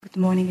Good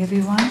morning,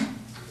 everyone,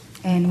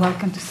 and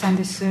welcome to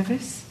Sunday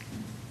service.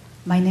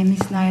 My name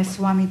is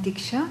Nayaswami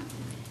Diksha.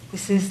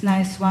 This is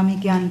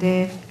Nayaswami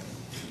Gyandev,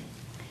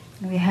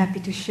 and we're happy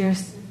to share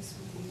service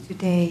with you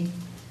today.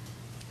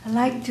 I'd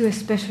like to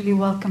especially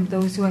welcome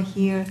those who are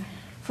here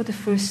for the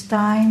first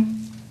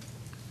time.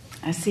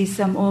 I see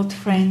some old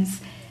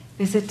friends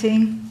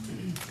visiting,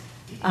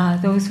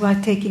 those who are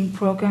taking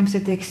programs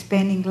at the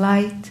Expanding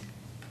Light,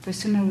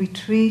 Personal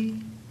Retreat,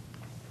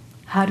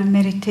 How to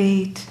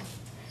Meditate,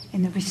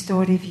 and the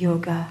Restorative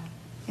Yoga,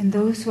 and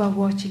those who are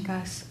watching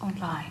us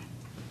online.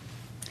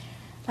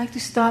 I'd like to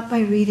start by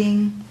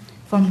reading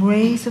from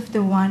Rays of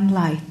the One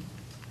Light,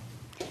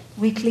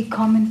 weekly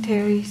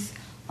commentaries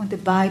on the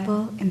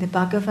Bible and the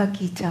Bhagavad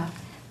Gita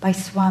by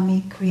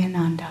Swami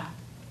Kriyananda.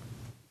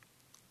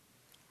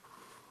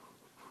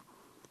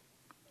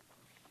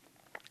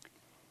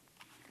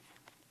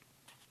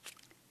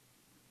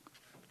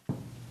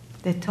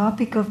 The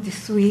topic of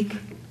this week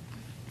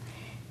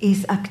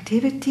is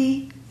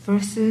activity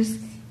versus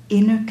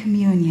inner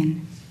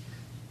communion.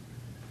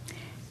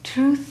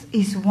 Truth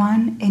is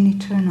one and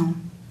eternal.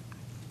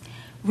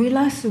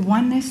 Realize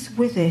oneness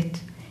with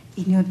it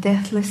in your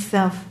deathless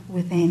self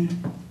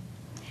within.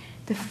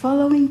 The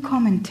following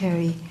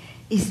commentary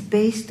is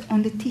based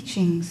on the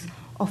teachings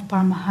of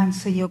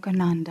Paramahansa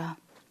Yogananda.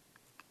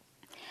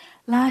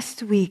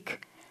 Last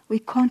week, we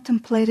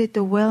contemplated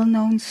the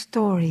well-known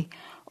story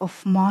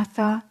of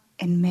Martha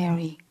and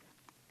Mary.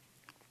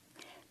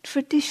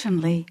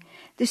 Traditionally,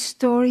 this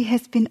story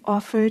has been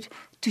offered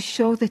to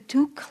show the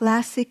two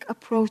classic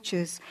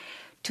approaches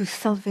to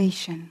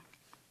salvation.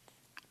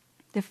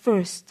 The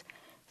first,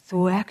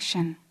 through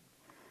action,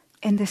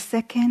 and the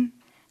second,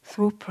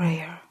 through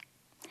prayer.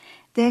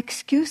 The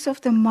excuse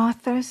of the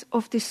Marthas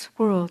of this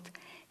world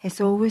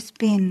has always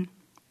been,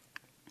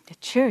 the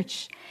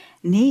Church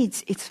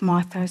needs its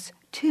Marthas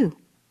too.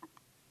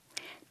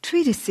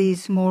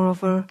 Treatises,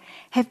 moreover,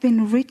 have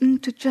been written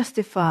to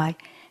justify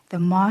the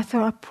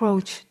Martha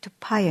approach to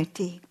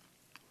piety,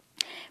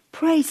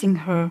 praising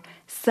her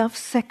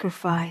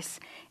self-sacrifice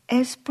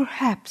as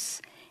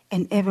perhaps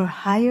an ever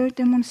higher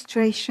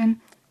demonstration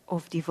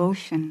of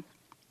devotion.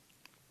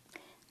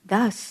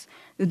 Thus,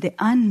 do the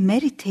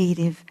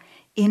unmeditative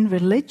in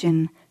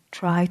religion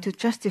try to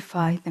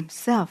justify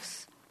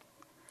themselves.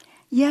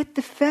 Yet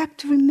the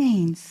fact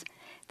remains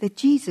that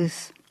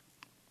Jesus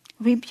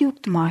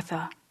rebuked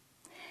Martha.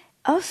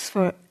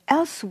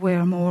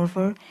 Elsewhere,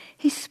 moreover,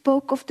 he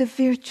spoke of the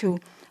virtue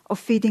of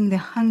feeding the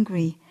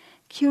hungry,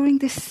 curing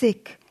the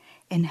sick,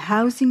 and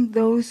housing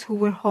those who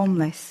were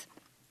homeless.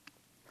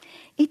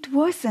 It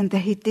wasn't that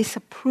he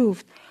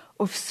disapproved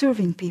of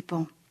serving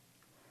people.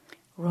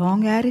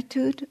 Wrong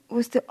attitude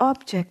was the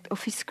object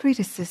of his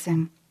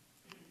criticism.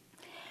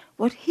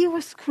 What he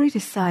was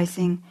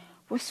criticizing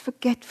was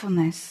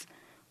forgetfulness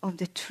of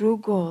the true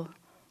goal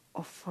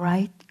of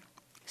right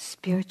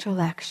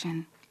spiritual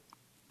action.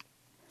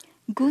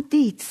 Good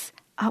deeds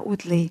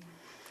outwardly,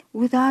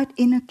 without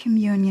inner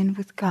communion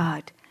with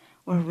God,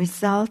 will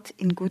result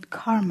in good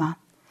karma,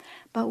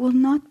 but will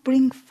not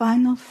bring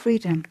final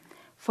freedom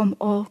from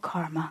all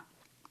karma.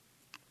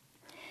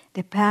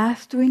 The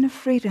path to inner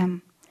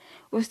freedom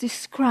was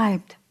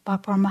described by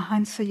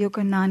Paramahansa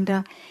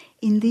Yogananda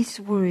in these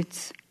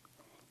words: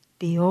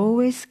 be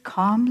always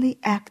calmly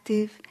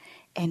active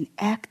and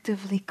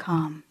actively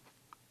calm.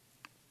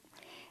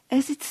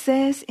 As it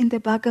says in the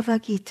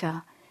Bhagavad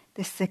Gita,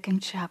 the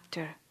second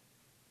chapter,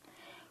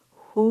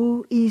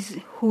 who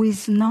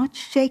is not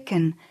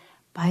shaken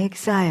by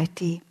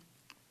anxiety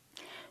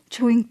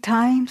during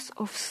times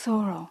of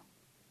sorrow,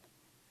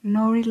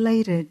 nor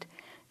elated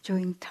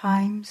during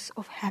times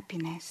of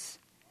happiness,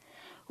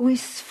 who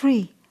is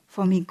free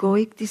from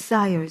egoic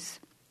desires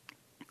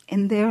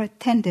and their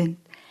attendant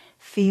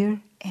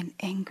fear and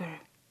anger.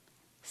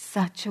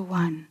 Such a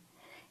one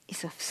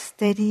is of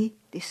steady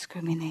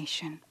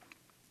discrimination.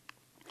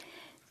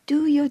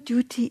 Do your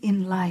duty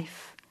in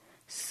life,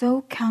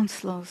 so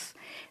counsels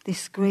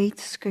this great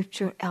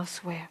scripture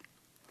elsewhere,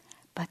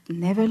 but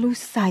never lose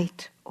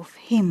sight of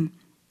Him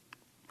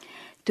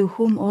to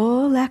whom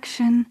all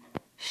action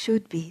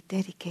should be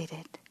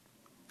dedicated.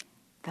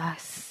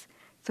 Thus,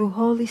 through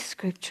Holy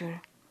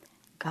Scripture,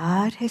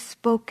 God has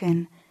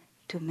spoken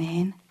to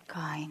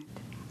mankind.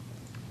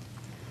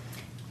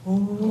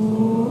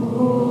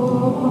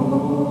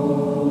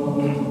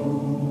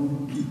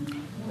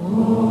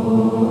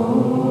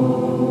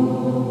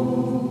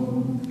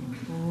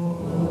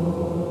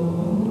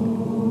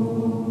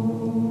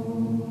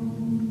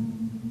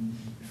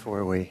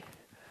 Before we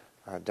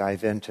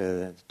dive into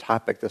the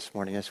topic this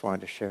morning, I just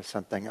wanted to share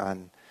something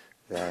on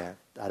that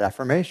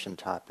affirmation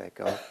topic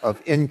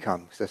of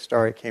income. Because the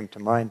story came to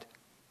mind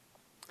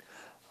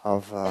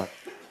of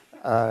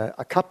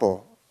a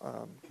couple,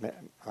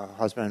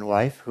 husband and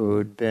wife, who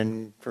had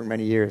been for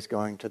many years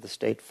going to the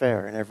state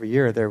fair. And every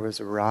year there was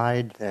a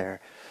ride there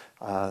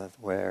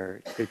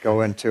where you could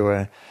go into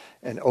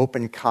an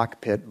open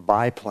cockpit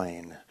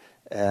biplane.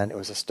 And it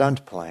was a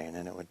stunt plane,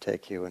 and it would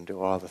take you and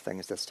do all the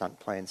things that stunt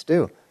planes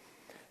do.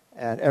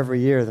 And every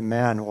year the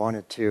man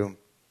wanted to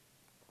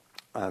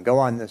go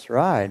on this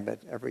ride. But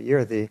every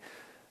year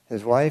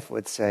his wife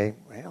would say,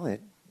 well,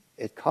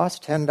 it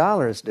costs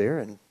 $10, dear,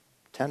 and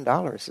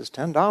 $10 is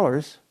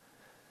 $10.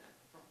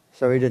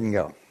 So he didn't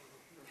go.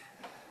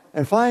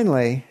 And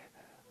finally,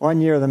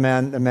 one year the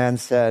man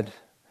said,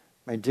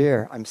 my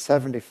dear, I'm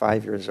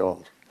 75 years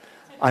old.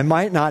 I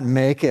might not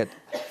make it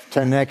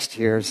to next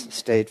year's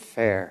state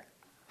fair.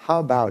 How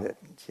about it?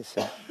 She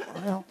said,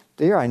 well,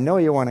 dear, I know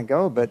you want to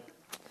go, but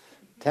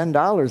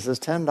 $10 is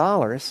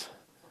 $10.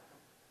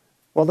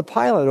 Well, the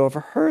pilot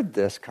overheard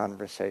this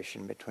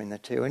conversation between the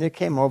two, and he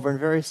came over and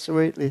very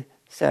sweetly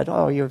said,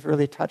 oh, you've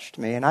really touched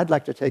me, and I'd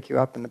like to take you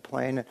up in the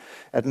plane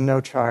at no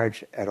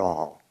charge at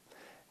all.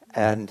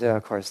 And,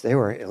 of course, they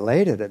were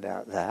elated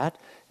about that.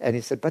 And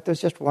he said, but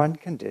there's just one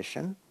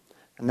condition,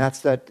 and that's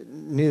that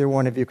neither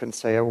one of you can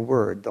say a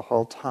word the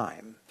whole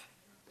time.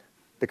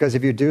 Because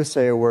if you do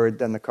say a word,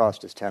 then the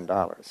cost is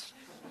 $10.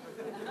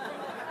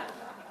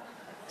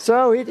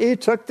 So he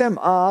took them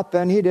up,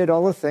 and he did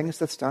all the things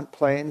that stunt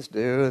planes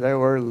do. There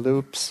were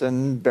loops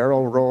and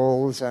barrel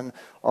rolls and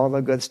all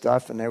the good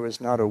stuff, and there was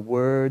not a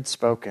word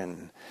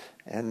spoken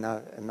on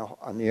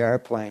the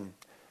airplane.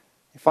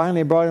 He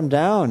finally brought him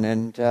down,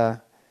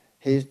 and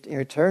he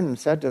returned and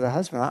said to the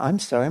husband, I'm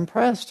so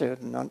impressed.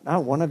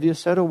 Not one of you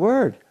said a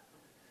word.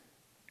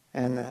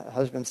 And the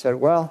husband said,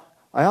 well,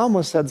 I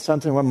almost said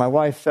something when my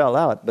wife fell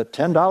out, but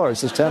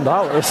 $10 is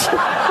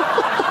 $10.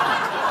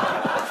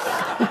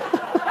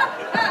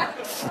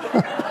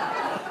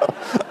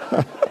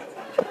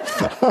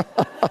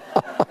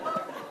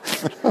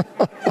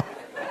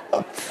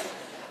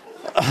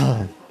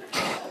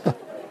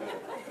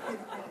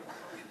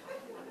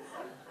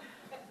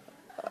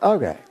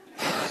 Okay.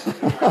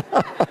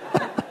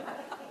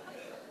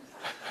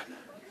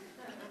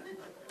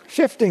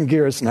 Shifting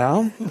gears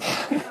now.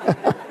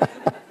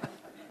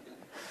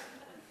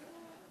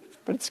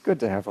 But it's good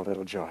to have a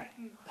little joy.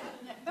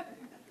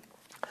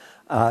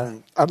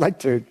 I'd like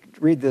to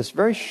read this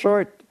very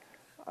short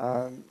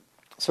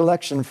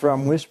selection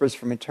from Whispers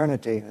from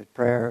Eternity,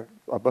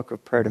 a book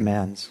of prayer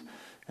demands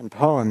and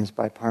poems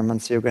by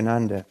Paramahansa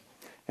Yogananda.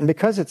 And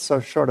because it's so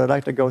short, I'd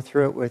like to go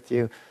through it with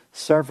you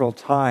several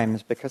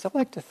times, because I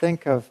like to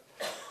think of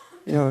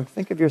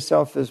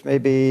yourself as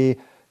maybe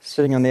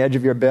sitting on the edge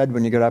of your bed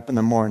when you get up in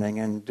the morning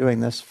and doing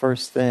this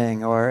first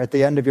thing, or at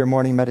the end of your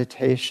morning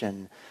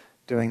meditation,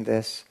 doing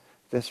this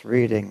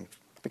reading,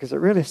 because it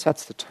really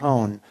sets the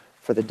tone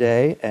for the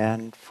day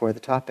and for the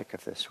topic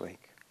of this week.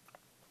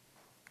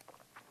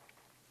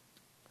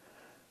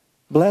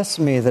 Bless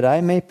me that I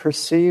may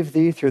perceive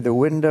thee through the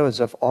windows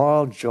of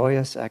all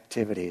joyous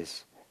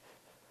activities.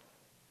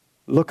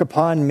 Look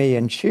upon me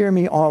and cheer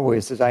me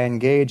always as I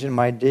engage in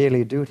my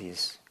daily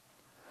duties.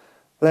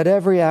 Let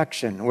every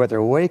action,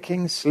 whether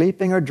waking,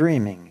 sleeping, or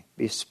dreaming,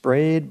 be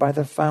sprayed by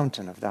the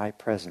fountain of thy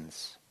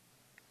presence.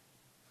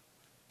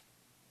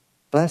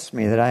 Bless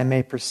me that I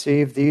may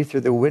perceive thee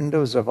through the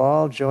windows of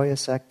all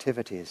joyous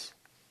activities.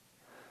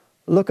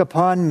 Look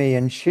upon me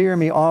and cheer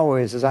me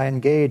always as I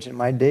engage in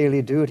my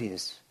daily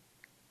duties.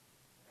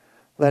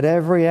 Let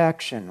every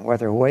action,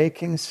 whether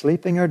waking,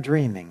 sleeping, or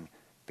dreaming,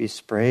 be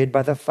sprayed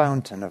by the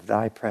fountain of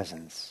thy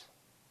presence.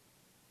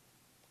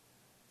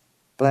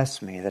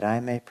 Bless me that I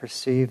may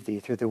perceive thee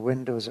through the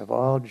windows of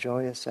all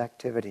joyous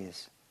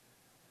activities.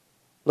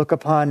 Look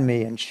upon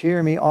me and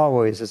cheer me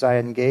always as I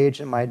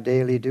engage in my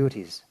daily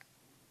duties.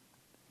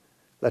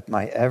 Let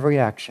my every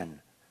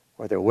action,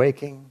 whether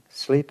waking,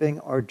 sleeping,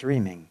 or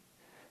dreaming,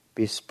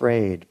 be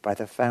sprayed by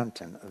the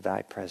fountain of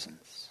thy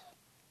presence.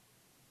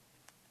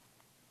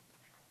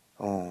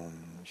 Om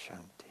Shanti,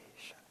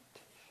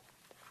 Shanti,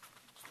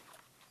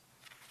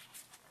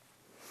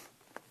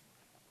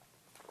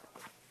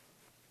 Shanti.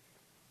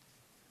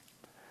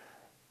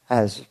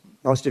 As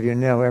most of you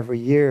know, every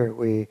year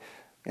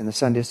in the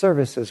Sunday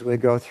services, we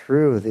go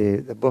through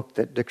the book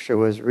that Diksha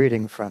was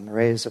reading from,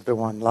 Rays of the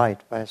One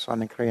Light by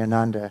Swami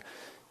Kriyananda.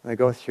 We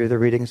go through the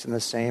readings in the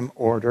same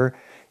order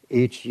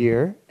each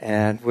year,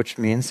 and which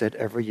means that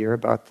every year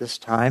about this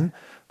time,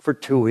 for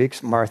 2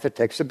 weeks, Martha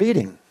takes a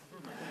beating.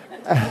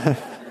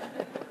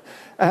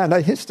 And I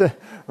used to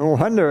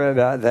wonder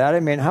about that.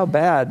 I mean, how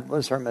bad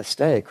was her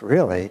mistake,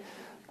 really?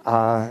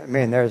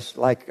 There's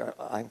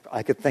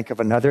I could think of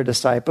another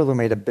disciple who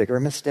made a bigger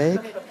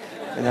mistake.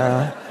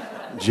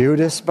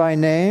 Judas by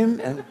name.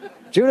 And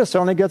Judas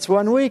only gets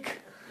 1 week.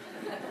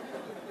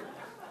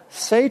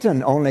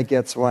 Satan only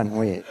gets 1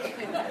 week.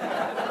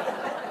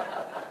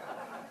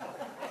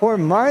 Poor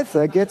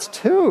Martha gets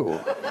 2.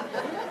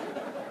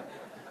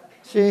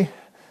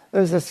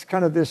 There's this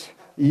kind of this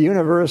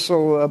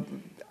universal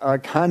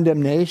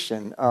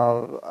condemnation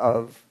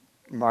of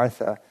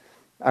Martha.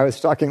 I was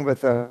talking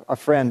with a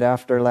friend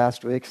after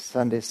last week's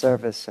Sunday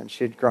service, and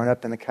she'd grown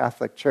up in the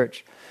Catholic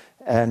Church.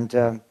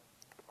 And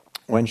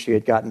when she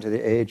had gotten to the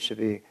age to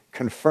be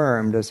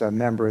confirmed as a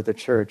member of the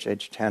church,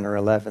 age 10 or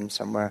 11,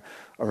 somewhere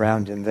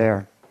around in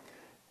there,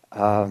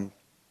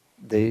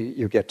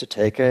 you get to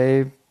take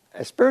a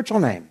spiritual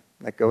name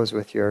that goes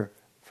with your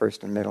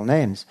first and middle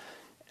names.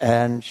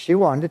 And she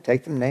wanted to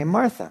take the name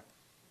Martha.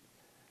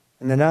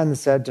 And the nun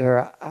said to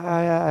her,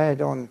 I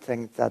don't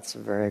think that's a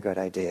very good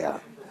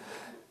idea.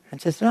 And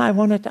she said, no, I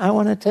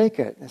want to take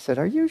it. And I said,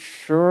 are you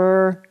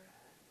sure?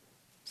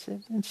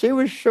 And she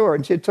was sure,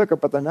 and she took it,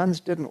 but the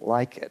nuns didn't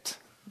like it.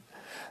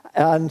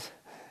 And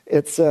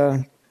it's,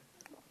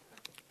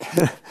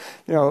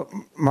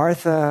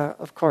 Martha,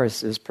 of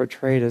course, is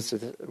portrayed as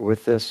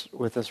with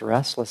this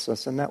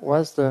restlessness, and that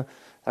was the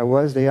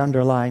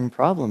underlying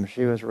problem.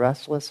 She was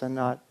restless and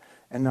not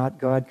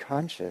God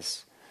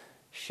conscious.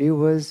 She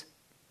was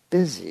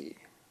busy.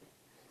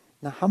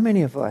 Now, how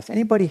many of us,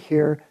 anybody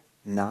here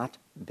not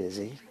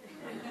busy?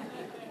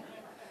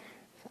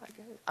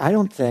 I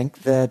don't think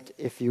that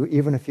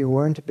even if you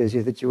weren't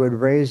busy, that you would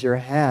raise your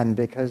hand,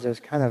 because there's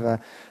kind of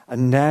a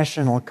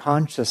national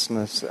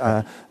consciousness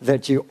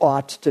that you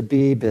ought to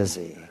be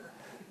busy.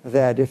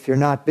 That if you're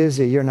not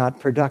busy, you're not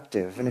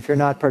productive. And if you're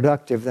not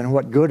productive, then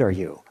what good are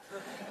you?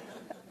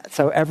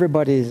 So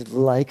everybody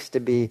likes to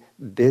be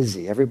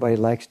busy. Everybody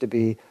likes to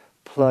be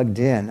plugged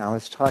in. I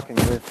was talking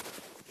with...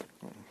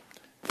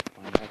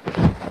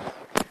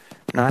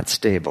 Not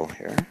stable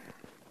here.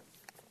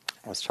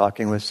 I was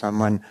talking with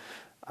someone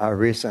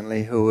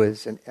recently who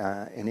was in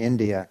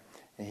India,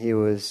 and he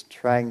was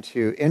trying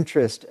to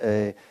interest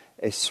a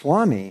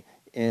Swami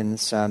in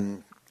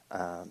some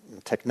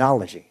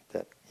technology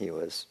that he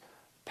was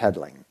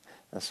peddling.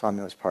 The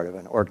Swami was part of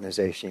an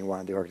organization. He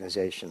wanted the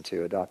organization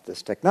to adopt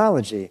this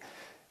technology,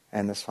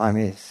 and the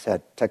Swami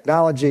said,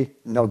 technology,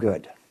 no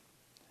good.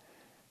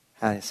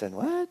 And he said,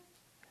 what?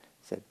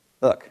 He said,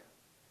 look,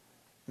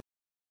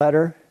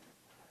 letter,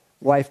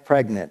 wife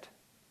pregnant.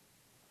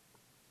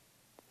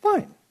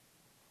 Fine.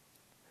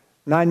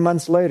 9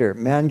 months later,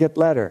 man get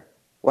letter,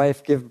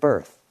 wife give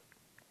birth.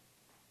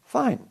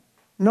 Fine.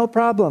 No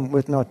problem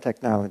with no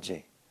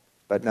technology.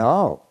 But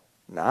now,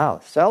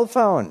 cell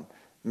phone,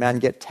 man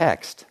get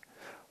text,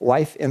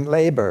 wife in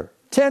labor.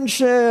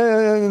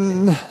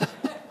 Tension!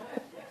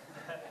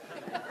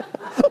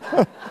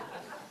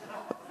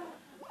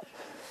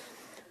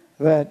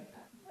 But,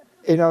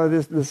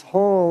 this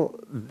whole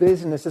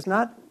business is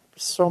not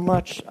so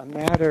much a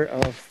matter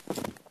of,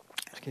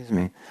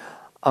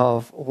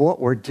 of what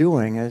we're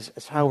doing as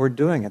how we're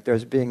doing it.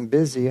 There's being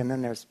busy, and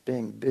then there's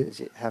being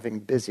busy, having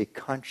busy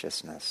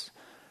consciousness,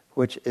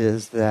 which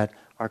is that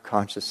our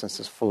consciousness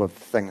is full of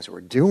things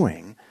we're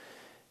doing.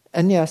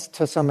 And yes,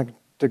 to some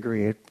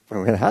degree,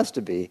 it has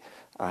to be.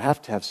 I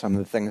have to have some of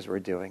the things we're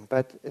doing,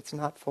 but it's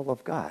not full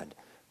of God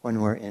when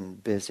we're in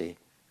busy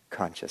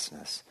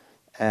consciousness.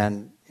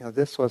 And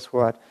this was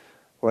what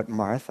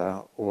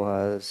Martha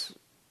was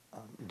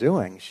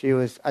doing.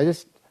 I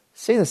just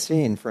see the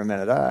scene for a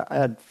minute. I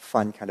had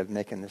fun kind of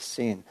making this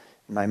scene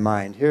in my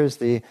mind. Here's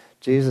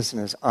Jesus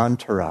and his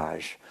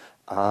entourage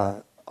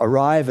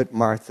arrive at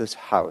Martha's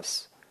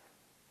house.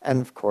 And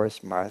of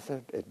course,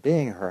 Martha, it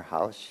being her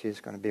house, she's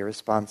going to be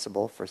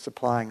responsible for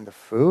supplying the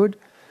food.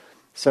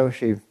 So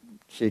she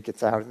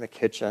gets out in the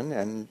kitchen,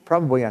 and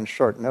probably on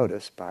short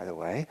notice, by the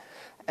way.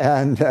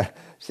 And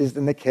she's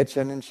in the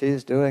kitchen, and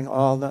she's doing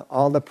all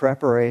the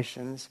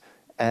preparations.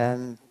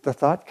 And the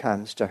thought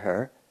comes to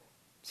her,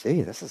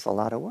 gee, this is a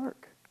lot of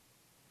work.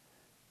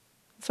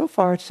 So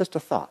far, it's just a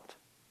thought.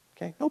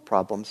 Okay, no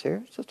problems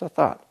here. It's just a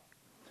thought.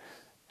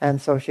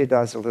 And so she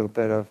does a little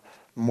bit of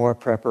more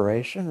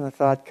preparation, and the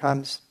thought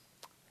comes,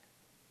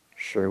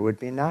 sure would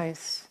be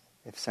nice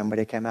if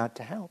somebody came out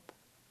to help.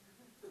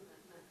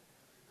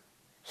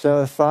 So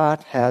the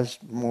thought has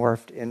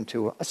morphed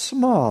into a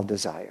small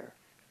desire.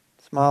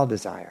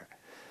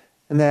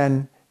 And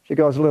then she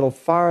goes a little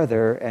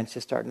farther, and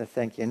she's starting to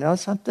think, you know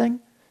something?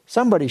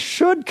 Somebody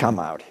should come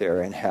out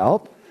here and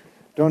help.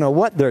 Don't know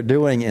what they're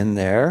doing in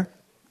there.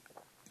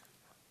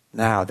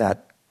 Now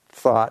that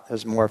thought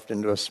has morphed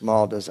into a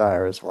small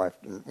desire, has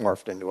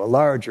morphed into a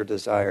larger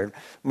desire.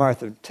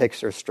 Martha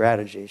takes her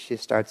strategy. She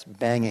starts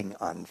banging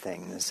on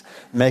things,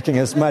 making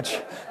as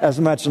much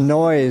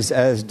noise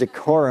as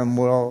decorum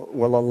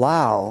will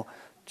allow,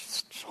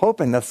 just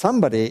hoping that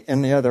somebody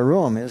in the other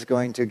room is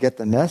going to get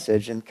the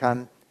message and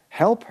come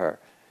help her.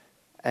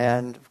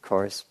 And, of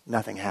course,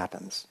 nothing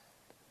happens.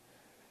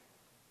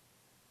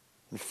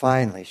 And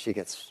finally, she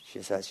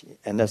says,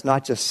 and there's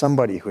not just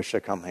somebody who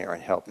should come here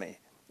and help me.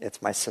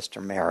 It's my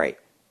sister Mary.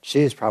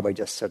 She's probably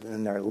just sitting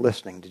in there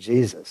listening to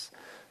Jesus.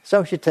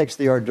 So she takes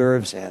the hors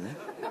d'oeuvres in.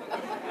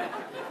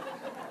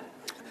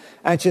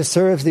 And she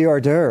serves the hors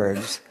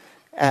d'oeuvres.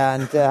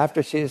 And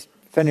after she's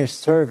finished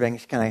serving,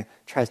 she kind of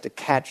tries to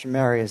catch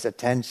Mary's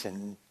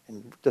attention.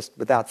 And just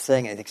without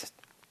saying anything, just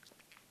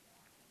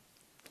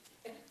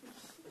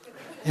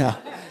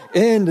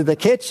into the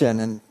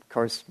kitchen. And, of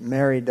course,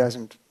 Mary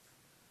doesn't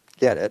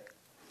get it.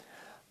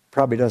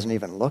 Probably doesn't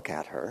even look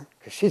at her,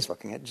 because she's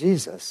looking at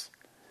Jesus.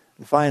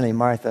 And finally,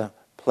 Martha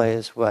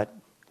plays what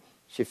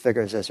she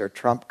figures as her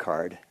trump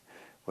card,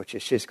 which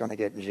is she's going to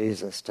get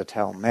Jesus to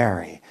tell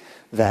Mary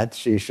that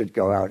she should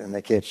go out in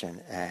the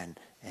kitchen and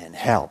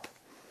help.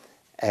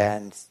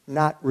 And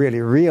not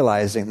really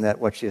realizing that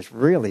what she's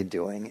really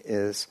doing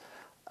is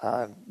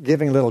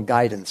giving a little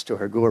guidance to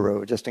her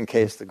guru, just in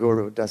case the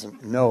guru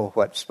doesn't know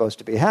what's supposed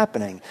to be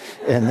happening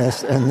in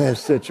this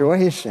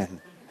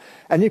situation.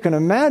 And you can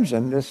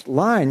imagine this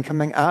line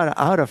coming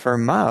out of her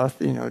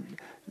mouth,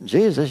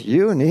 Jesus,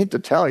 you need to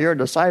tell your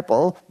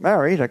disciple,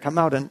 Mary, to come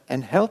out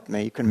and help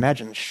me. You can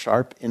imagine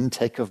sharp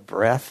intake of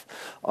breath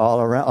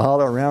all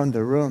around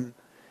the room.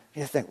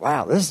 You think,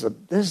 wow, this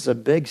is a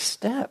big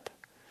step.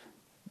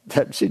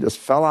 That she just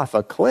fell off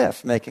a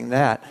cliff making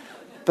that.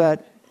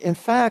 But in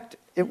fact,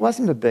 it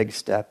wasn't a big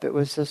step. It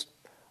was just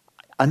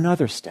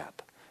another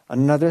step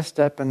in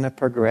the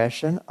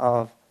progression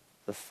of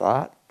the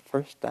thought.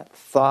 First that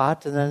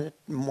thought, and then it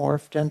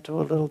morphed into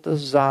a little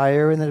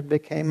desire, and then it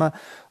became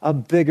a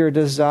bigger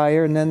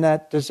desire, and then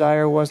that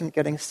desire wasn't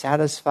getting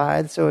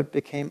satisfied, so it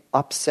became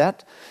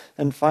upset,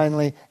 and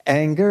finally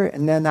anger,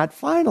 and then that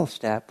final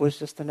step was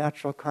just the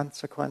natural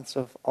consequence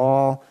of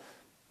all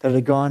that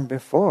had gone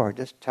before,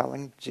 just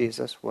telling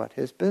Jesus what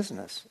his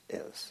business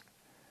is.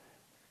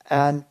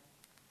 And,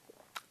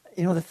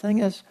 the thing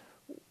is,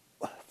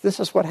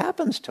 this is what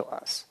happens to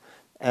us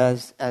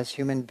as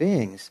human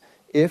beings.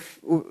 If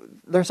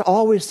there's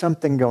always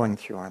something going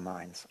through our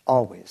minds,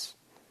 always.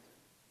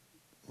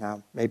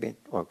 Now,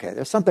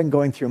 there's something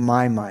going through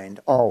my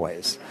mind,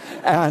 always.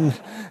 And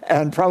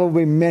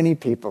probably many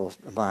people's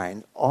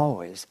mind,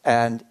 always.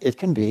 And it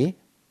can be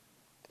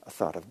a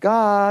thought of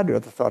God, or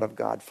the thought of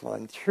God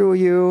flowing through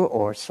you,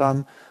 or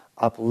some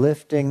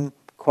uplifting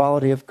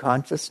quality of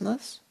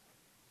consciousness.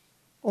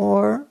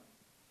 Or,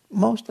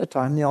 most of the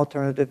time, the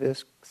alternative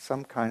is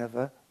some kind of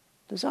a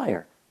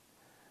desire.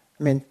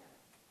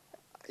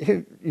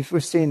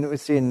 We've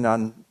seen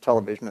on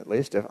television at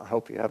least, I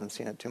hope you haven't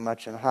seen it too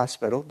much in a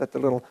hospital, but the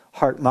little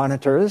heart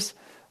monitors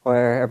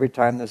where every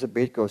time there's a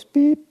beat goes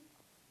beep,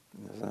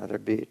 and there's another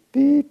beat,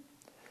 beep.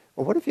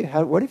 Well, what if you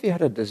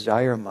had a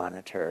desire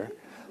monitor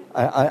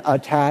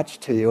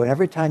attached to you, and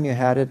every time you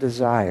had a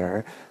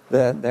desire,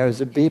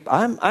 there's a beep?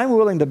 I'm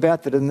willing to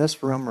bet that in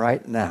this room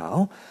right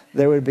now,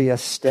 there would be a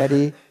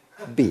steady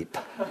beep.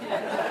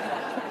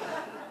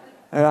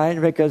 All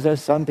right, because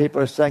there's some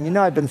people who are saying,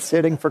 I've been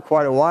sitting for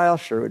quite a while,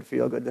 sure would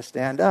feel good to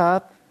stand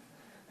up.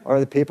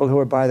 Or the people who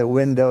are by the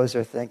windows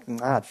are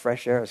thinking,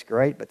 fresh air is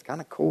great, but it's kind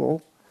of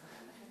cool.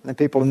 And the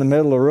people in the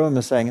middle of the room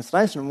are saying, it's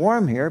nice and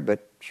warm here,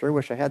 but sure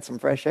wish I had some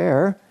fresh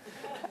air.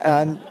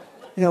 And,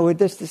 with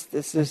this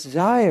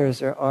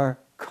desires are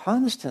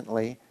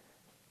constantly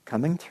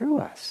coming through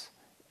us,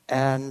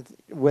 and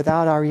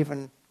without our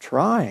even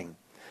trying.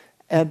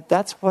 And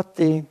that's what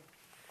the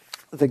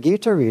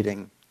Gita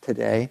reading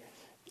today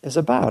is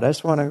about. I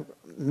just want to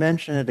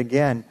mention it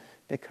again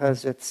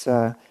because it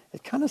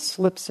kind of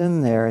slips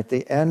in there at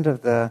the end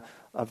of the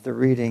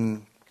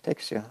reading. It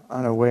takes you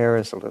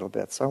unawares a little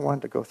bit, so I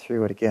wanted to go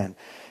through it again.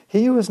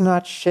 He who is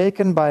not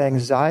shaken by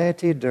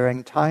anxiety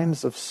during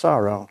times of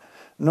sorrow,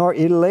 nor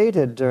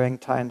elated during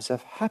times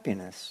of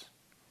happiness,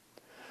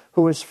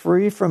 who is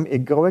free from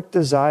egoic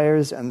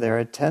desires and their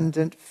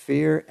attendant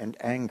fear and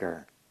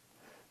anger,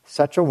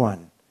 such a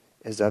one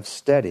is of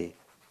steady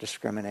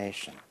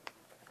discrimination.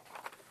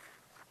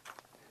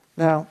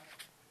 Now,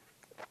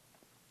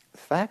 the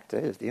fact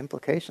is, the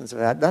implications of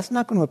that's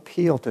not going to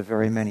appeal to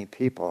very many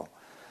people.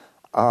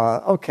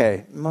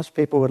 Most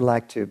people would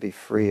like to be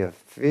free of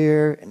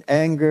fear and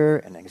anger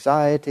and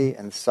anxiety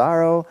and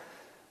sorrow.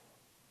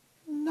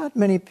 Not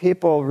many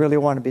people really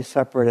want to be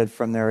separated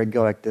from their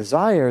egoic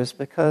desires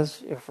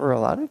because for a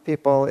lot of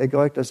people,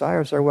 egoic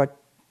desires are what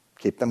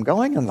keep them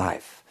going in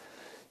life.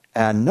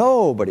 And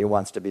nobody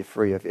wants to be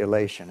free of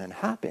elation and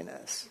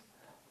happiness.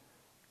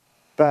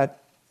 But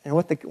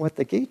what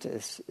the Gita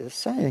is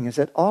saying is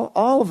that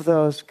all of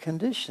those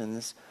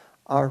conditions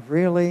are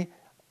really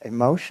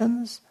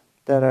emotions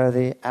that are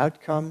the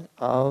outcome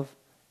of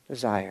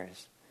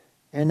desires.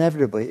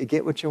 Inevitably, you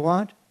get what you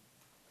want,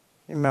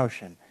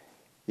 emotion.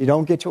 You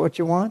don't get what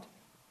you want,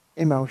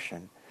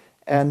 emotion.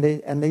 And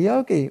the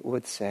yogi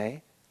would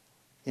say,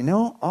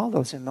 all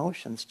those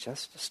emotions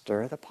just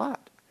stir the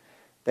pot.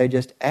 They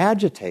just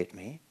agitate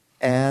me,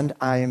 and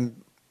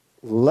I'm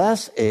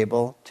less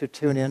able to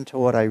tune into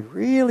what I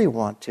really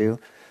want to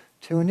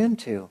tune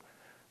into,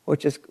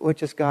 which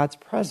is God's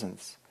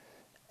presence.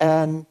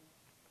 And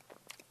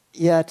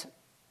yet,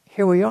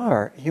 here we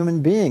are,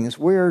 human beings,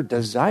 we're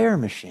desire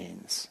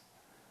machines.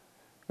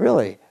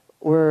 Really,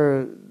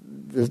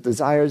 the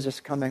desires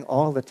just coming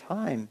all the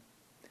time.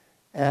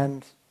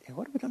 And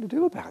what are we going to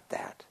do about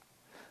that?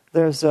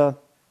 There's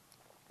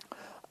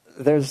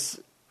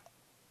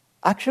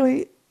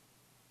actually,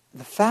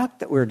 the fact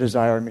that we're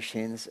desire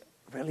machines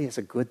really is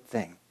a good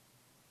thing.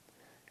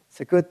 It's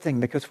a good thing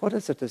because what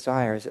is a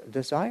desire? A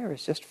desire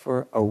is just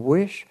for a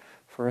wish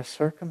for a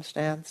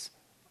circumstance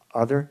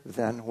other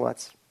than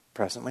what's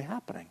presently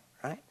happening,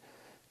 right?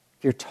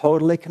 If you're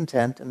totally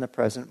content in the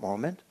present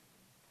moment,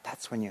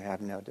 that's when you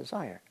have no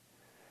desire.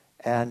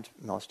 And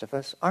most of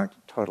us aren't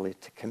totally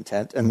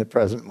content in the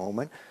present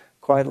moment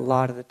quite a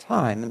lot of the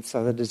time, and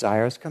so the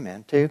desires come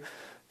in to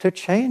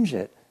change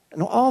it.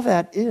 And all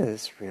that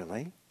is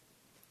really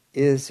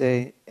is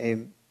a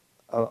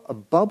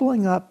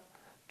bubbling up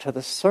to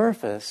the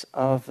surface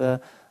of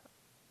the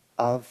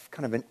of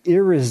kind of an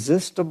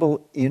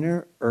irresistible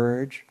inner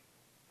urge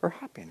for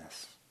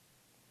happiness.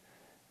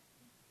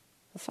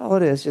 That's all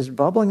it is, just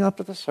bubbling up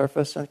to the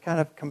surface and kind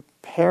of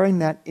comparing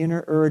that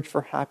inner urge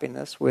for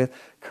happiness with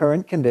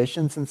current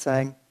conditions and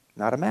saying,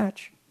 not a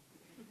match.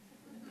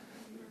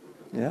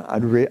 Yeah,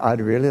 I'd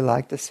really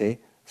like to see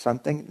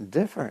something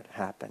different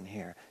happen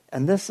here.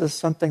 And this is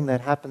something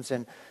that happens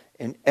in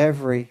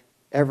every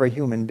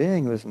human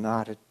being who has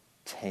not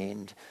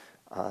attained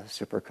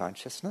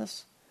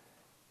superconsciousness,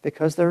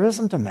 because there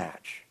isn't a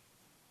match.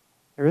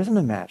 There isn't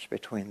a match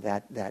between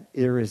that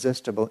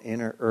irresistible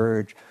inner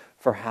urge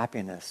for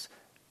happiness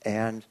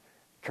and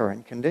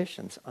current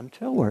conditions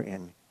until we're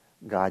in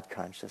God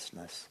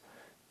consciousness.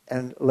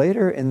 And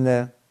later in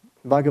the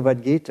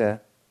Bhagavad Gita,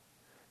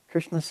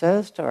 Krishna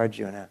says to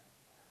Arjuna,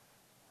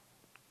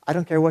 I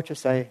don't care what you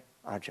say,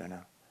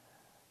 Arjuna.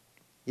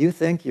 You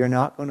think you're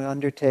not going to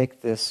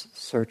undertake this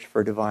search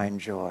for divine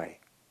joy.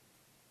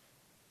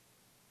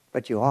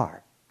 But you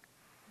are.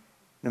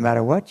 No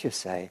matter what you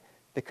say,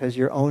 because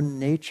your own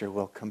nature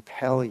will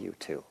compel you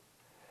to.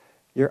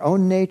 Your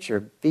own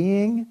nature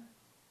being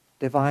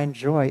divine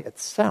joy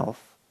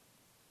itself,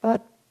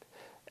 but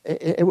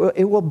it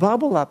will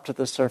bubble up to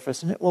the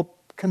surface and it will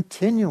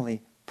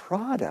continually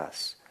prod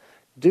us.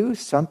 Do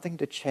something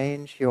to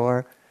change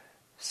your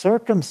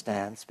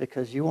circumstance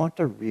because you want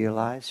to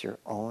realize your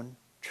own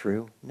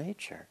true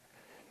nature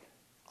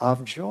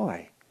of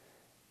joy.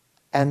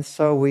 And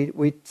so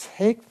we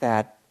take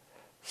that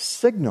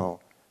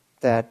signal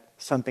that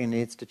something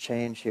needs to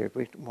change here.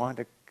 We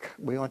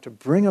want to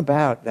bring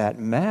about that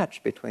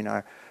match between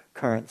our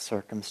current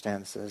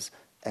circumstances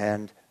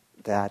and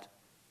that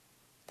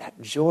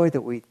joy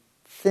that we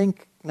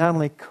think not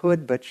only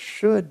could but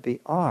should be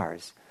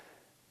ours.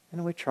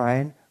 And we try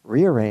and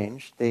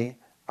rearrange the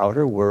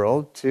outer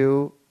world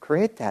to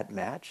create that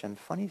match. And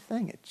funny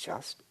thing, it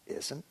just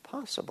isn't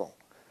possible.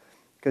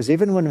 Because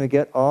even when we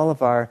get all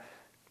of our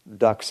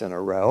ducks in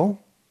a row,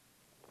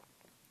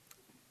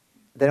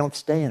 they don't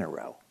stay in a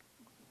row.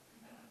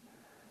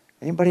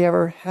 Anybody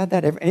ever had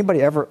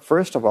that?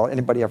 First of all,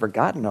 anybody ever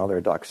gotten all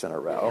their ducks in a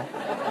row?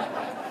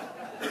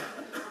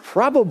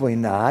 Probably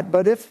not,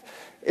 but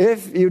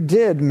if you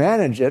did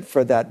manage it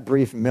for that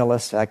brief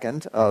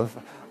millisecond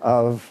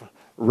of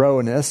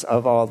rowness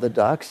of all the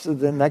ducks,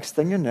 the next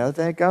thing you know,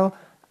 they go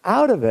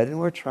out of it, and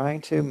we're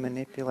trying to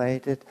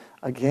manipulate it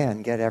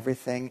again, get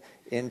everything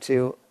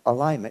into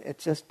alignment. It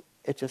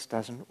just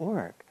doesn't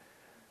work.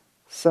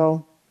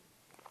 So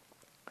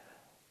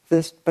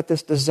this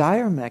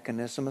desire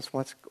mechanism is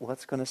what's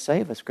going to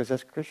save us, because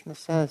as Krishna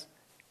says,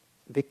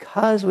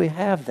 because we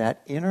have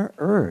that inner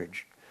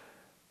urge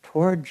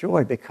toward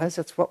joy, because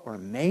it's what we're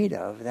made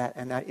of,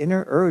 and that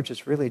inner urge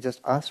is really just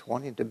us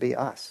wanting to be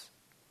us.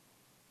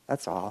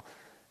 That's all.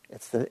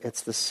 It's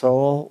the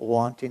soul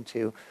wanting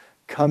to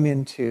come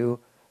into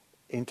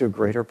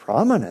greater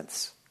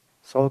prominence,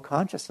 soul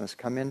consciousness,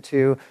 come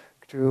into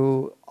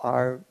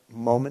our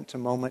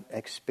moment-to-moment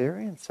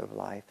experience of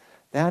life.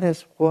 That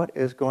is what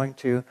is going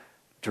to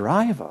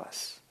drive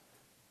us.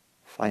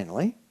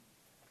 Finally, you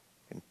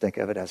can think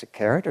of it as a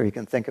carrot or you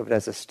can think of it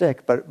as a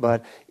stick,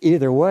 but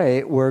either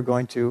way, we're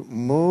going to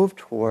move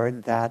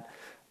toward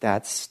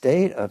that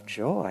state of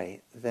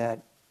joy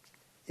that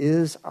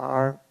is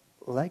our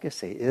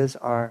legacy, is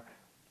our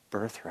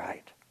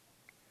birthright.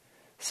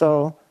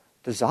 So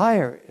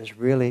desire is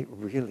really,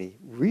 really,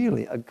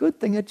 really a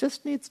good thing. It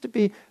just needs to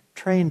be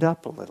trained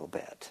up a little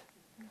bit,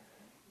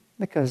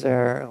 because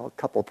there are a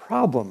couple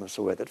problems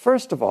with it.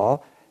 First of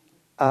all,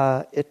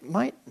 it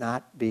might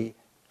not be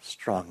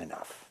strong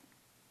enough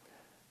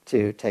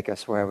to take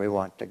us where we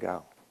want to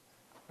go.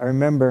 I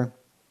remember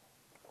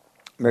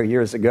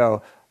years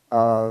ago,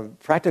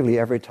 practically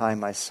every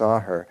time I saw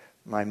her,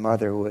 my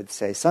mother would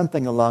say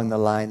something along the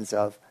lines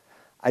of,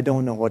 I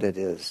don't know what it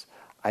is.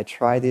 I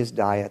try these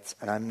diets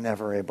and I'm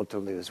never able to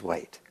lose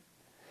weight.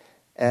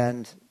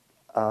 And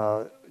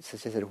so she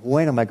said,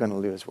 when am I going to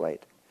lose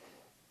weight?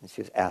 And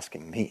she was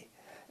asking me.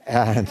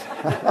 And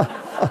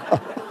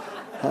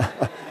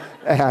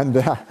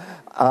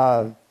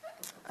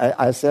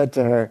I said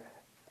to her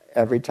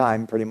every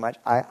time pretty much,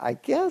 I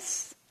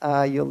guess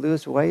you'll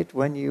lose weight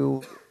when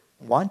you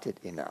want it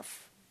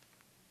enough.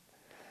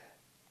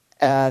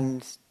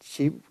 And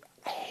she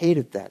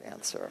hated that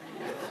answer.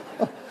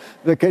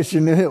 Because she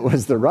knew it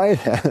was the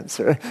right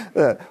answer.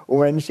 That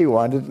when she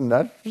wanted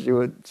enough, she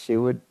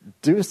would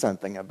do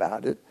something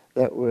about it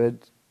that would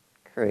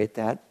create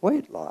that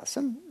weight loss.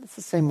 And it's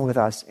the same with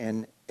us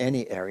in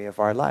any area of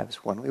our lives.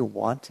 When we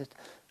want it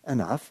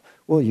enough,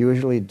 we'll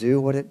usually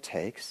do what it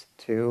takes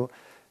to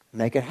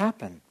make it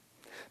happen.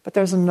 But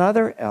there's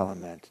another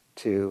element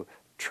to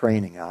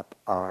training up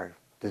our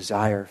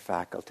desire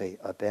faculty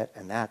a bit,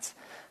 and that's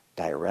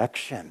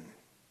direction.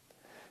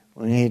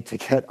 We need to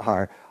get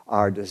our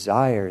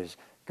desires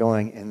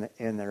going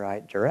in the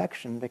right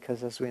direction,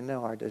 because as we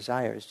know, our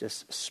desires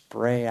just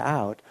spray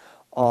out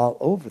all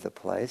over the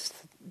place,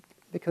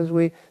 because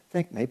we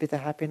think maybe the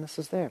happiness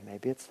is there,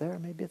 maybe it's there,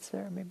 maybe it's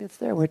there, maybe it's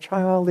there. We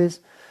try all these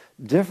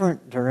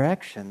different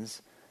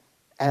directions,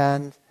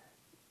 and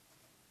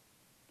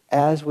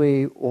as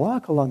we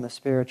walk along the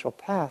spiritual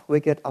path, we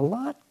get a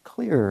lot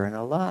clearer and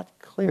a lot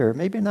clearer,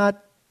 maybe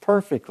not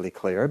perfectly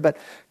clear, but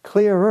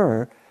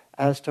clearer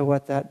as to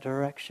what that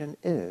direction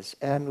is.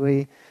 And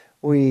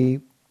we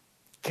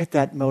get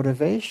that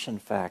motivation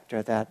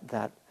factor,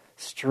 that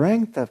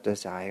strength of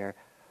desire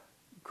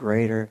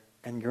greater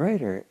and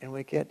greater. And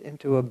we get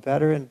into a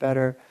better and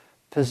better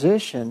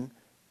position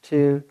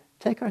to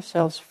take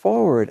ourselves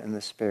forward in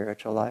the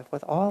spiritual life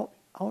without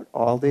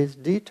all these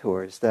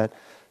detours that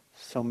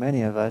so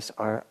many of us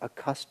are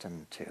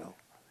accustomed to.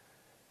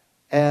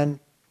 And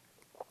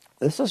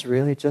this is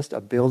really just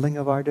a building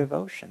of our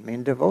devotion. I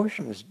mean,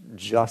 devotion is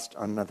just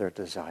another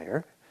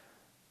desire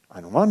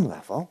on one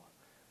level,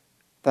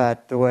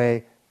 but the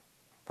way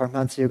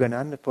Paramahansa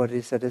Yogananda put it,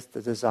 he said, it's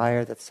the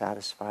desire that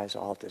satisfies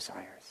all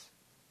desires.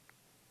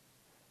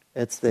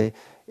 It's a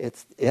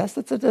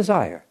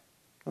desire.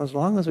 As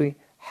long as we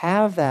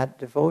have that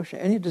devotion,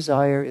 any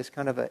desire is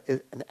kind of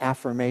an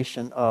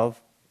affirmation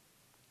of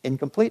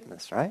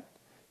incompleteness, right?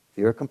 If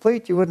you were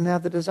complete, you wouldn't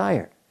have the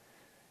desire.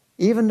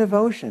 Even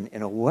devotion,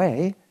 in a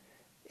way,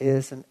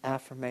 is an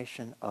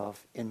affirmation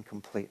of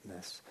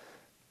incompleteness.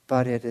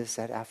 But it is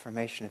that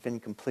affirmation of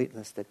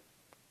incompleteness that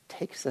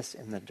takes us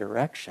in the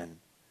direction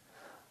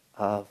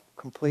of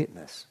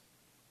completeness.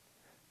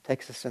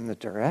 Takes us in the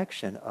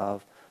direction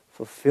of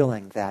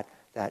fulfilling that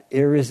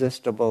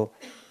irresistible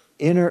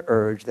inner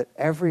urge that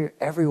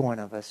every one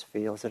of us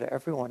feels, that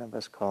every one of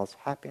us calls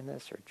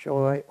happiness or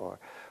joy or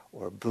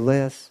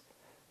bliss.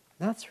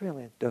 That's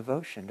really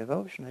devotion.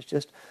 Devotion is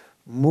just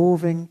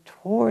moving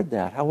toward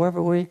that,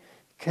 however we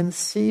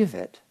conceive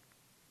it.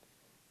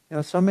 You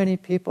know, so many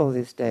people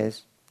these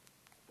days,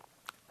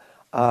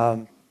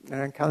 and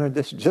I encountered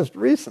this just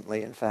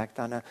recently, in fact,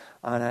 on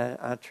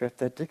a trip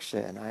that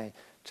Diksha and I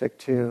took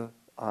to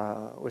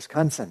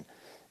Wisconsin,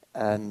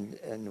 and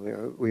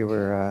we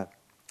were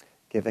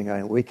giving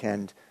a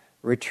weekend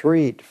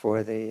retreat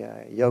for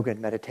the Yoga and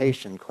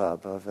Meditation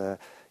Club of the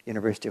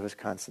University of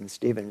Wisconsin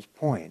Stevens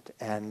Point,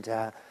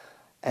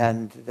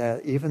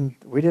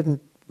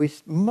 we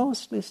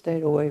mostly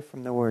stayed away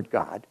from the word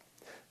God,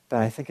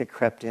 but I think it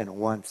crept in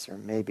once or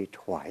maybe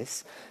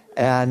twice,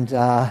 and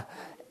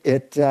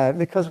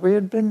because we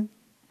had been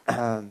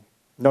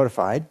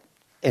notified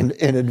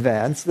in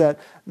advance that,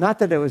 not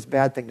that it was a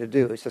bad thing to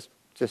do, it's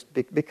just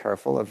be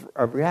careful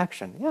of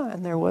reaction. Yeah,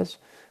 and there was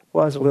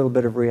a little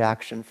bit of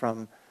reaction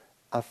from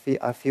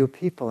a few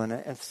people, and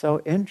it's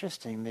so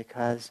interesting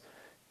because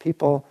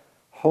people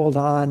hold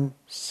on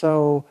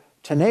so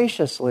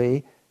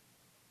tenaciously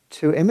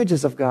to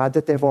images of God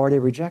that they've already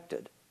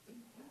rejected.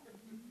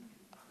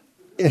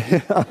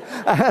 And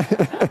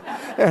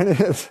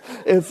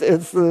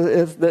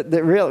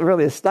they're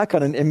really stuck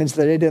on an image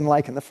that they didn't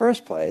like in the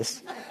first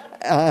place,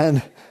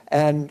 and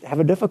have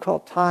a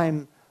difficult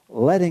time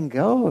letting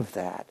go of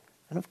that.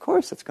 And of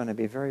course, it's going to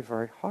be very,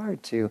 very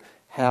hard to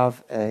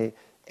have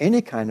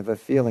any kind of a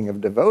feeling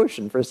of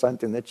devotion for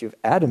something that you've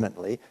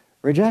adamantly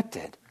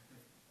rejected.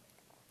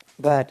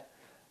 But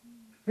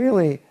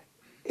really,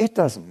 it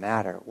doesn't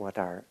matter what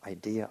our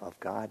idea of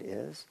God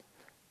is,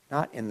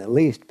 not in the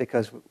least,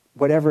 because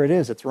whatever it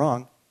is, it's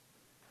wrong.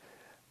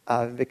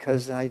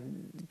 Because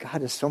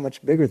God is so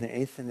much bigger than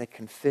anything that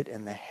can fit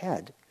in the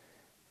head.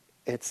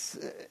 It's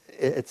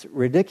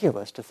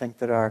ridiculous to think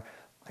that our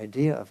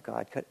idea of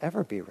God could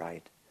ever be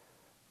right.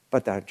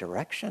 But our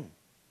direction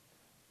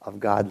of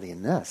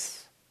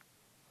godliness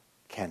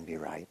can be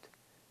right.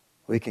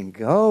 We can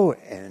go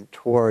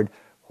toward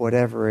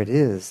whatever it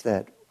is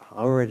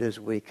however it is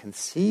we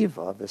conceive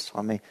of, as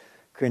Swami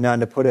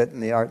Kriyananda put it in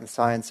The Art and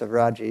Science of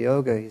Raja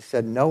Yoga. He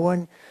said, no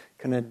one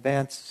can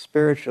advance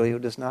spiritually who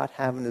does not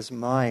have in his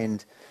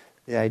mind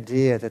the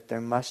idea that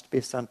there must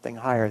be something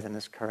higher than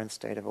his current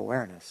state of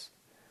awareness.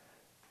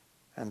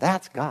 And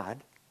that's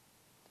God.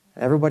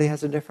 Everybody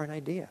has a different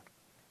idea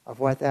of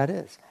what that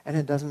is. And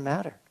it doesn't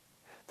matter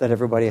that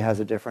everybody has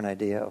a different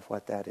idea of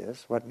what that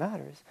is. What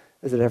matters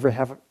is that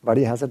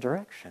everybody has a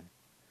direction.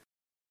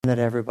 And that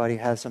everybody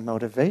has a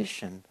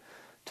motivation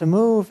to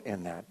move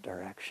in that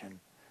direction.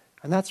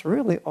 And that's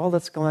really all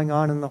that's going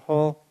on in the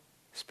whole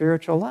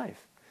spiritual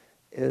life,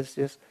 is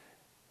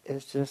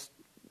just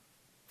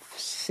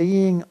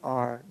seeing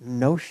our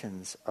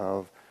notions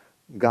of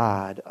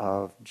God,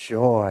 of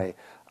joy,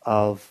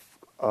 of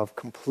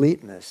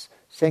completeness,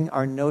 seeing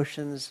our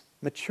notions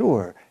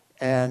mature,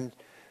 and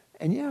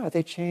yeah,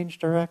 they change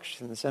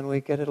directions, and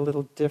we get it a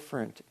little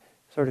different,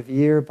 sort of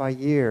year by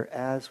year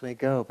as we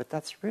go. But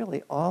that's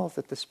really all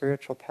that the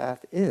spiritual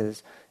path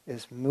is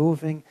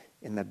moving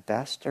in the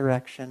best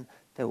direction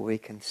that we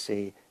can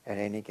see at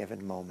any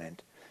given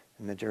moment,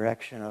 in the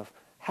direction of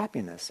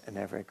happiness in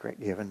every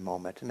given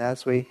moment. And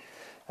as we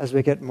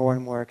get more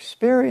and more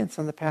experience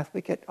on the path,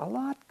 we get a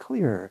lot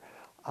clearer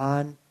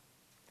on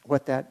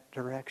what that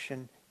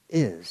direction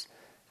is.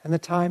 And the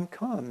time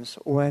comes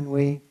when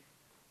we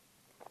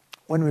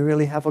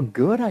really have a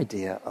good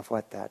idea of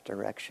what that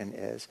direction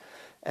is,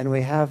 and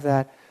we have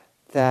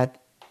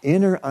that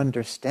inner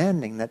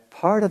understanding that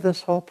part of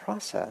this whole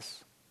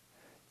process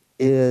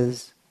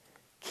is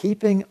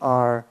keeping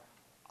our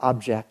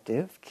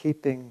objective,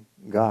 keeping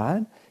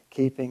God,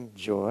 keeping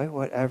joy,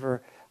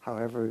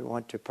 however we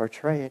want to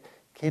portray it,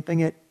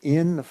 keeping it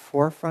in the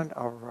forefront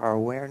of our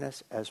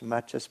awareness as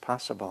much as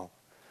possible.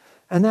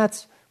 And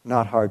that's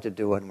not hard to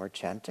do when we're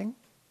chanting,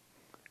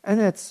 and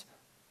it's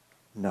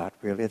not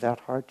really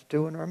that hard to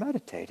do when we're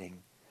meditating.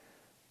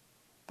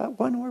 But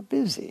when we're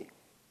busy,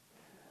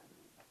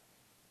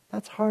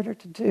 that's harder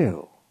to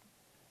do.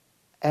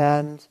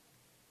 And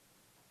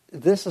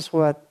this is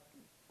what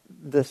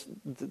why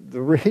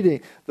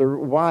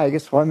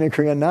Swami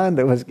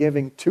Kriyananda was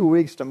giving 2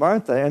 weeks to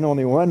Martha and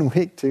only 1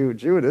 week to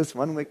Judas,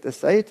 1 week to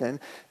Satan,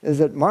 is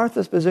that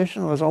Martha's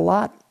position was a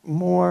lot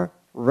more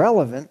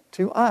relevant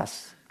to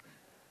us.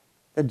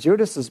 That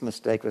Judas's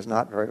mistake was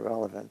not very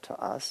relevant to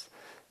us.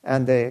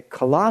 And the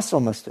colossal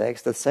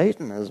mistakes that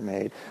Satan has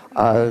made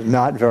are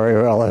not very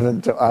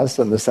relevant to us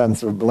in the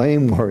sense of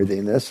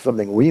blameworthiness,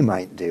 something we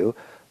might do.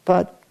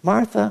 But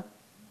Martha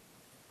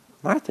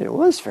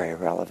was very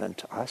relevant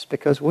to us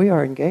because we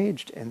are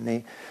engaged in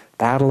the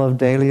battle of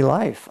daily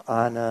life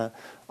on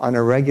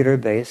a regular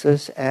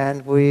basis,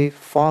 and we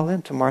fall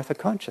into Martha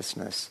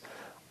consciousness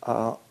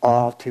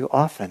all too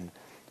often.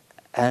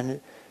 And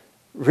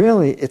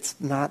really, it's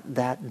not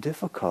that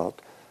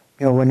difficult.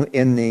 When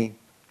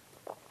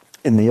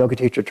in the Yoga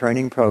Teacher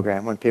Training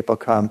Program, when people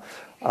come,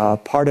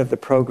 part of the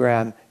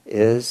program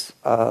is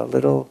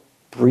little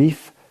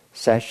brief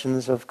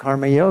sessions of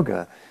Karma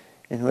Yoga,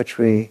 in which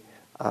we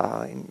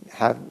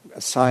have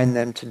assigned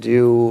them to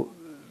do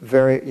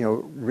very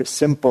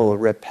simple,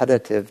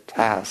 repetitive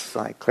tasks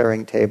like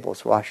clearing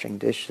tables, washing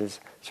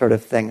dishes, sort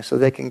of thing, so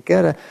they can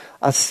get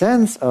a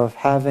sense of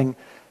having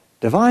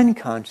divine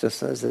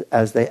consciousness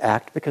as they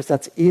act, because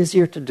that's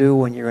easier to do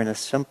when you're in a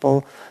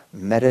simple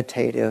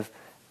meditative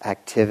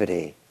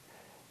activity.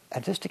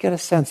 And just to get a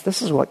sense,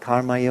 this is what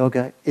Karma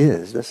Yoga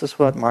is. This is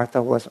what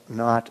Martha was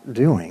not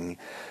doing,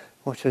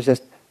 which was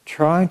just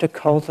trying to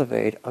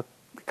cultivate a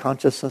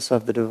consciousness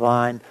of the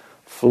divine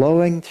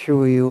flowing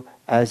through you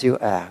as you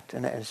act.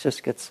 And it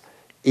just gets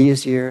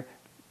easier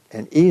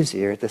and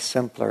easier the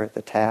simpler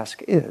the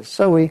task is.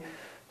 So we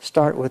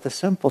start with a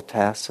simple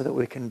task so that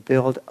we can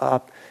build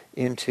up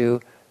into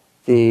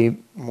the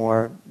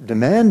more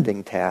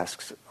demanding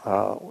tasks,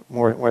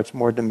 where it's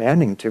more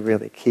demanding to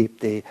really keep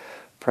the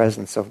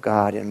presence of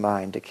God in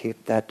mind, to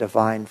keep that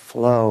divine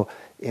flow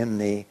in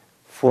the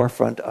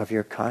forefront of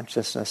your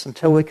consciousness,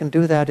 until we can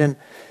do that in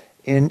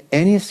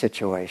any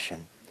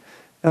situation.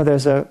 Now,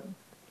 there's a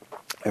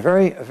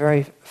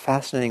very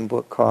fascinating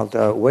book called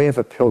Way of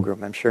a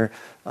Pilgrim. I'm sure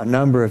a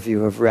number of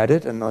you have read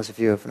it, and those of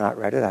you who have not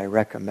read it, I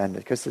recommend it,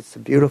 because it's a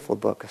beautiful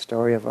book, a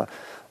story of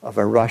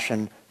a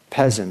Russian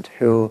peasant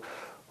who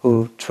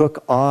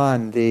took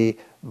on the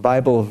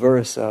Bible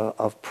verse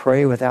of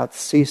pray without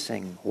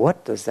ceasing.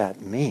 What does that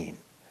mean?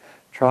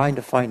 Trying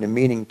to find a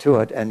meaning to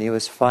it, and he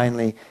was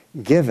finally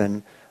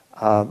given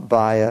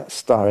by a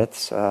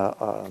starets,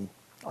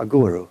 a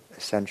guru,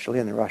 essentially,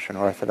 in the Russian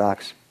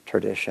Orthodox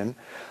tradition,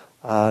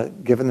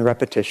 given the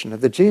repetition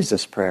of the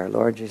Jesus prayer,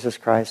 Lord Jesus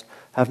Christ,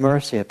 have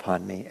mercy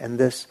upon me. And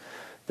this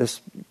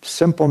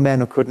simple man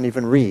who couldn't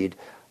even read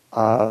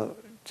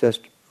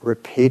just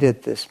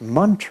repeated this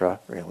mantra,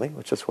 really,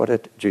 which is what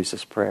a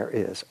Jesus prayer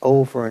is,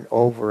 over and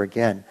over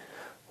again,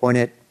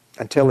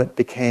 until it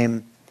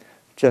became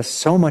just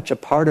so much a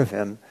part of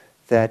him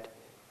that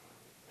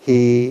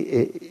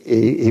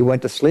he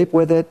went to sleep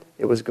with it.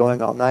 It was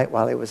going all night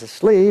while he was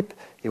asleep.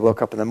 He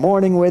woke up in the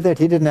morning with it.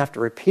 He didn't have to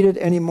repeat it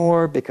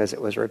anymore because it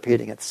was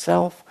repeating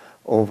itself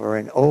over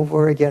and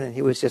over again, and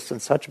he was just in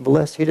such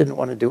bliss. He didn't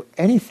want to do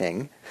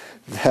anything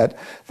that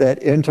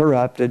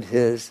interrupted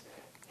his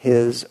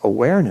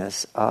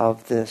awareness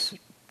of this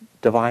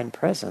divine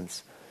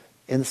presence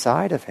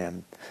inside of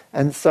him.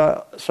 And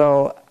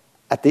so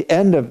at the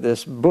end of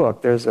this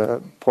book, there's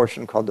a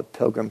portion called The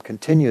Pilgrim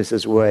Continues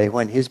His Way,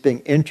 when he's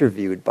being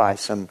interviewed by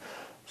some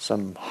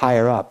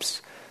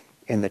higher-ups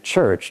in the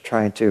church,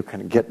 trying to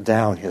kind of get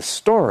down his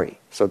story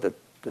so that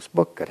this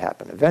book could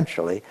happen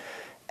eventually.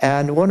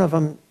 And one of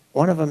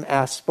them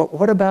asks, but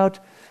what about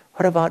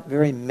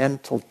very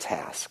mental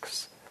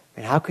tasks?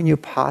 I mean, how can you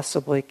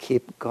possibly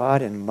keep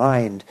God in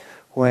mind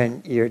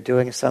when you're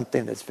doing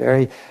something that's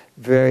very,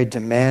 very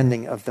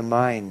demanding of the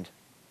mind?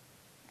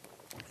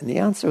 And the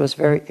answer was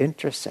very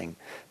interesting.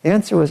 The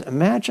answer was,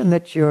 imagine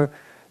that you're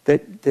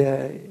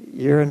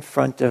in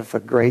front of a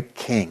great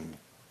king,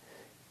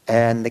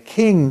 and the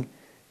king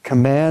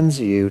commands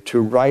you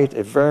to write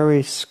a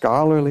very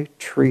scholarly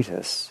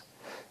treatise,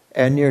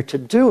 and you're to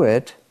do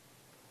it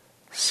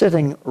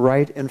sitting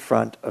right in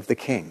front of the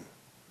king.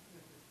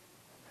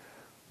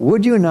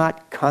 Would you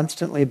not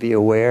constantly be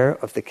aware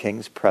of the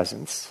king's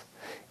presence,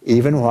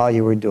 even while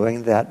you were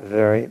doing that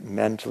very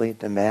mentally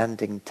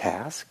demanding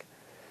task?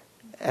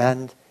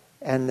 And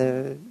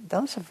that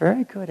was a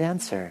very good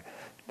answer,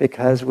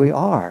 because we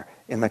are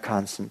in the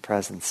constant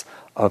presence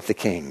of the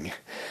king.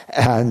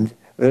 And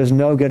there's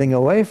no getting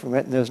away from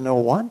it, and there's no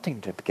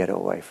wanting to get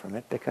away from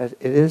it, because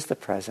it is the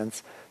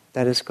presence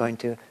that is going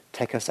to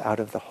take us out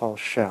of the whole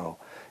show.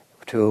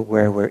 to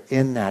where we're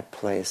in that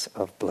place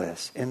of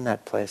bliss, in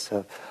that place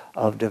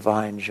of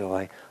divine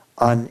joy,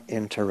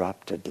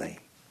 uninterruptedly.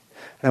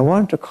 And I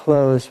wanted to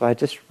close by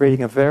just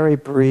reading a very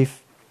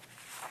brief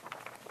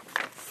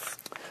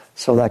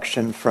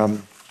selection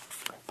from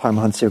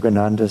Paramahansa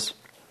Yogananda's,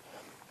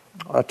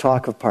 a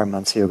talk of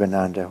Paramahansa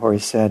Yogananda, where he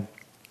said,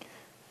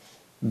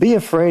 "Be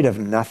afraid of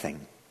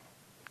nothing,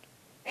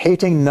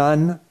 hating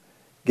none,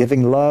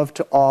 giving love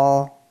to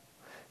all,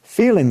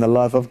 feeling the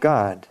love of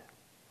God,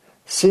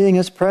 seeing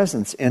His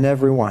presence in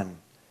everyone,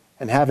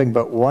 and having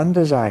but one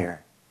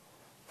desire,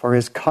 for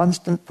His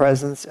constant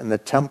presence in the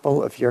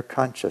temple of your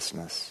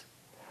consciousness.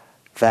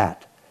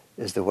 That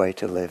is the way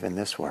to live in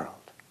this world."